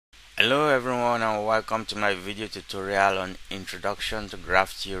Hello everyone and welcome to my video tutorial on Introduction to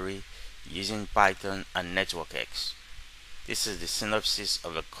Graph Theory using Python and NetworkX. This is the synopsis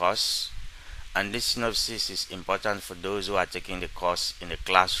of the course, and this synopsis is important for those who are taking the course in the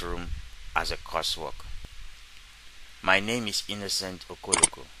classroom as a coursework. My name is Innocent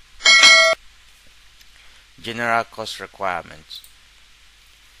Okoloko. General course requirements.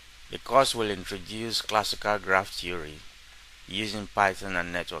 The course will introduce classical graph theory using Python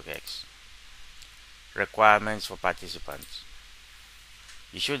and NetworkX. Requirements for participants.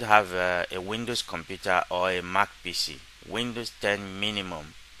 You should have a Windows computer or a Mac PC, Windows 10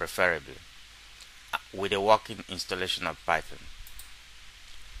 minimum preferably, with a working installation of Python.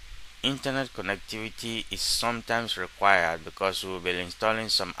 Internet connectivity is sometimes required because we will be installing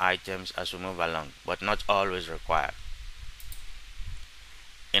some items as we move along, but not always required.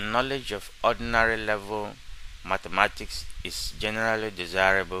 A knowledge of ordinary level mathematics is generally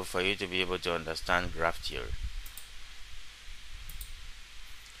desirable for you to be able to understand graph theory.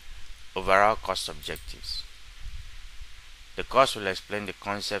 Overall course objectives. The course will explain the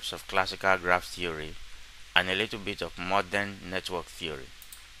concepts of classical graph theory and a little bit of modern network theory.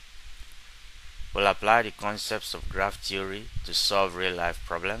 We'll apply the concepts of graph theory to solve real-life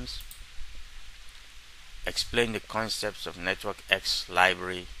problems. Explain the concepts of NetworkX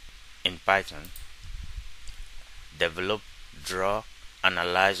library in Python. Develop, draw,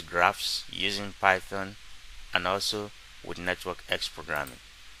 analyze graphs using Python and also with NetworkX programming.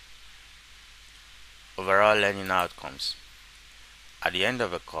 Overall learning outcomes. At the end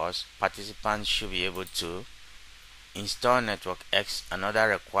of the course, participants should be able to install NetworkX and other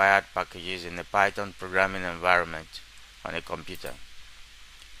required packages in the Python programming environment on a computer.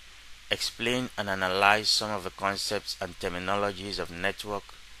 Explain and analyze some of the concepts and terminologies of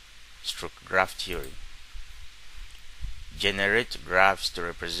network/graph theory. Generate graphs to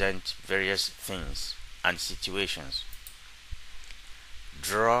represent various things and situations.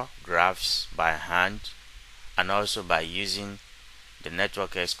 Draw graphs by hand and also by using the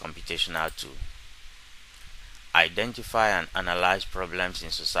NetworkX computational tool. Identify and analyze problems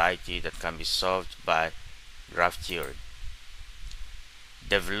in society that can be solved by graph theory.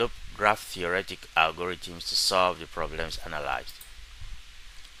 Develop graph theoretic algorithms to solve the problems analyzed.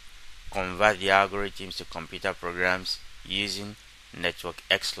 Convert the algorithms to computer programs using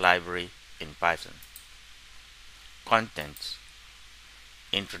NetworkX library in Python. Content.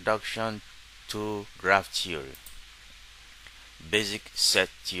 Introduction to graph theory. Basic set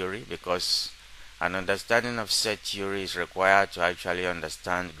theory, because an understanding of set theory is required to actually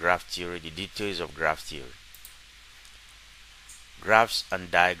understand graph theory, the details of graph theory. Graphs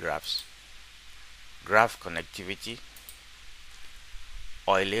and digraphs. Graph connectivity.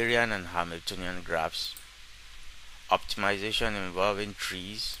 Eulerian and Hamiltonian graphs. Optimization involving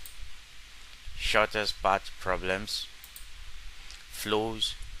trees. Shortest path problems.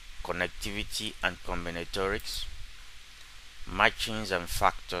 Flows, connectivity and combinatorics. Matchings and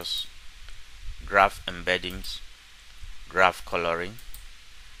factors. Graph embeddings. Graph coloring.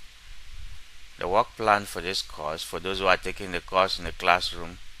 The work plan for this course, for those who are taking the course in the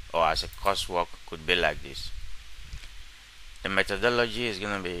classroom or as a coursework, could be like this. The methodology is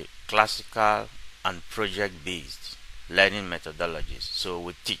going to be classical and project-based learning methodologies. So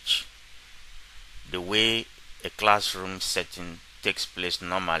we teach the way a classroom setting takes place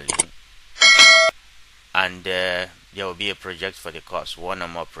normally, and there will be a project for the course, one or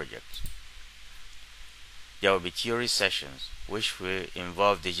more projects. There will be theory sessions which will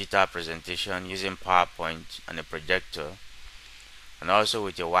involve digital presentation using PowerPoint and a projector, and also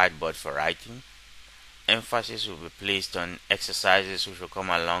with a whiteboard for writing. Emphasis will be placed on exercises which will come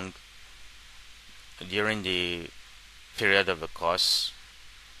along during the period of the course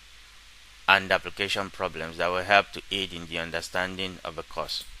and application problems that will help to aid in the understanding of the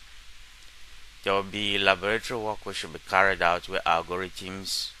course. There will be laboratory work which will be carried out where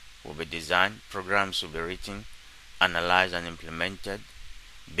algorithms will be designed, programs will be written, analyzed and implemented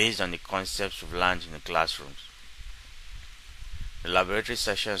based on the concepts we've learned in the classrooms. The laboratory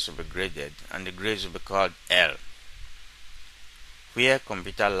sessions will be graded and the grades will be called L. Where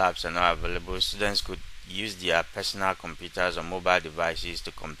computer labs are not available, students could use their personal computers or mobile devices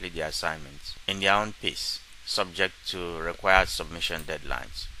to complete their assignments in their own pace, subject to required submission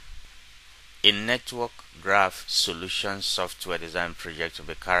deadlines. A network graph solution software design project will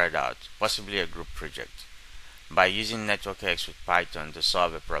be carried out, possibly a group project, by using NetworkX with Python to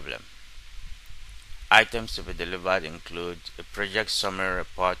solve a problem. Items to be delivered include a project summary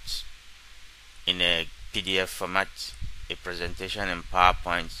report in a PDF format, a presentation in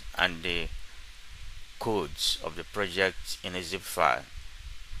PowerPoint, and the codes of the project in a zip file.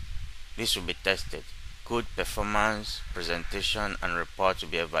 This will be tested. Code performance, presentation, and report will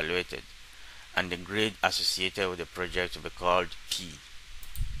be evaluated, and the grade associated with the project will be called P.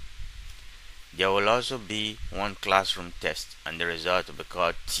 There will also be one classroom test, and the result will be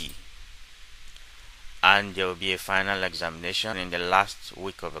called T. And there will be a final examination in the last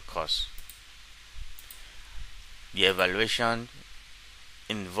week of the course. The evaluation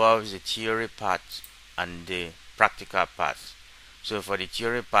involves the theory part and the practical part. So for the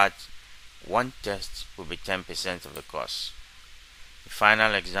theory part, one test will be 10% of the course. The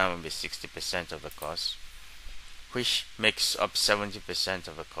final exam will be 60% of the course, which makes up 70%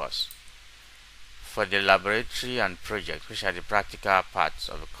 of the course. For the laboratory and project, which are the practical parts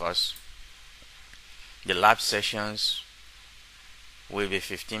of the course, the lab sessions will be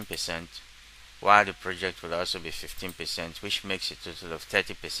 15%, while the project will also be 15%, which makes a total of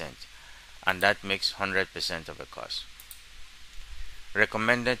 30%, and that makes 100% of the course.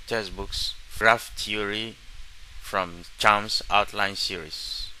 Recommended textbooks: Graph Theory from Charms Outline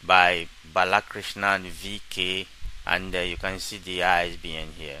Series by Balakrishnan V.K., and you can see the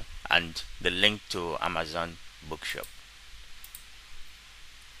ISBN here and the link to Amazon Bookshop.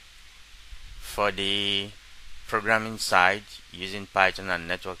 For the programming side, using Python and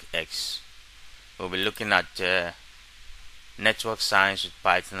NetworkX, we'll be looking at Network Science with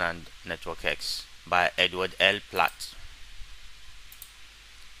Python and NetworkX by Edward L. Platt,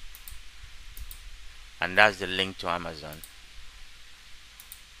 and that's the link to Amazon.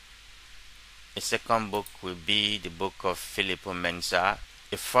 A second book will be the book of Filippo Mensah,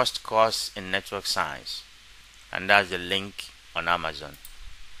 A First Course in Network Science, and that's the link on Amazon.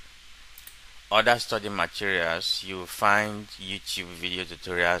 Other study materials, you will find YouTube video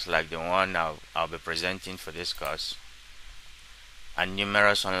tutorials like the one I'll be presenting for this course, and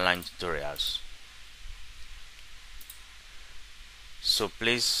numerous online tutorials. So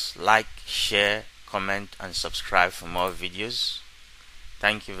please like, share, comment, and subscribe for more videos.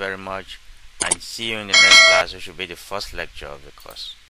 Thank you very much, and see you in the next class, which will be the first lecture of the course.